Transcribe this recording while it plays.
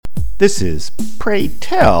This is Pray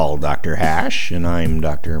Tell Dr. Hash, and I'm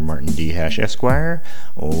Dr. Martin D. Hash, Esquire,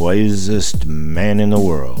 wisest man in the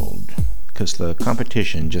world. 'Cause the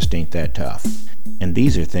competition just ain't that tough. And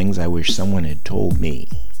these are things I wish someone had told me.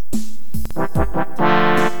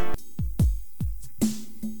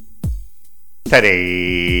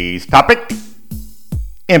 Today's topic,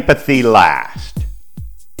 empathy last.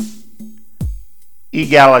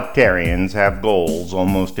 Egalitarians have goals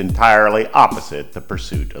almost entirely opposite the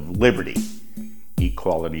pursuit of liberty.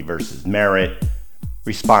 Equality versus merit,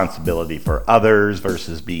 responsibility for others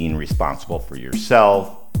versus being responsible for yourself,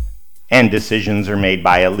 and decisions are made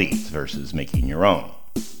by elites versus making your own.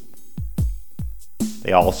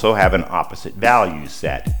 They also have an opposite value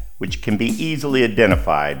set, which can be easily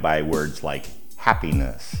identified by words like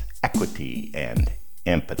happiness, equity, and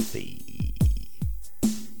empathy.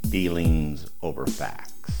 Feelings over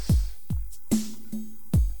facts.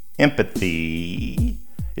 Empathy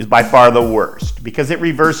is by far the worst because it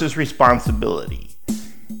reverses responsibility.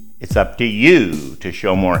 It's up to you to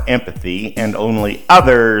show more empathy, and only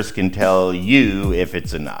others can tell you if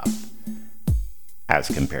it's enough. As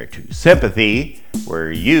compared to sympathy,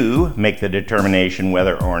 where you make the determination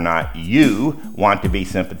whether or not you want to be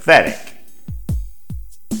sympathetic.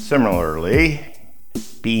 Similarly,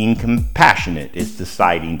 being compassionate is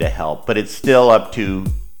deciding to help, but it's still up to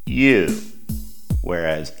you.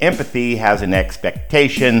 Whereas empathy has an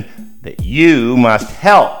expectation that you must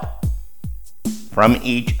help, from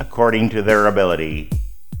each according to their ability,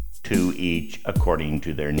 to each according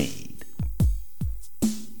to their need.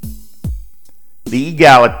 The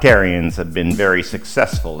egalitarians have been very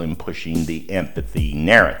successful in pushing the empathy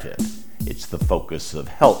narrative. It's the focus of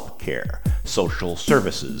health care, social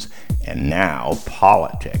services, and now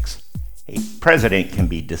politics. A president can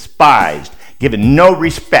be despised, given no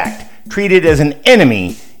respect, treated as an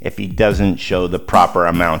enemy if he doesn't show the proper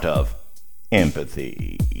amount of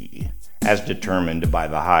empathy, as determined by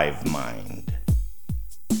the hive mind.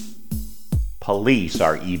 Police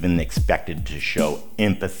are even expected to show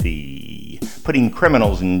empathy, putting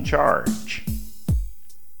criminals in charge.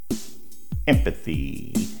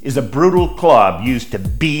 Empathy is a brutal club used to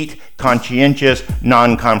beat conscientious,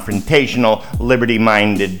 non-confrontational,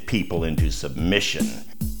 liberty-minded people into submission.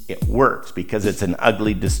 It works because it's an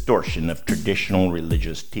ugly distortion of traditional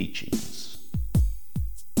religious teachings.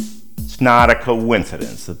 It's not a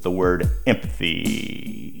coincidence that the word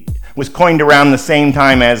empathy was coined around the same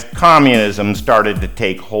time as communism started to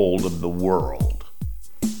take hold of the world.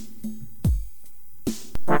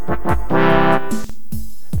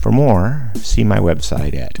 For more, see my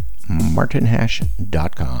website at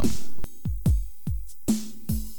martinhash.com.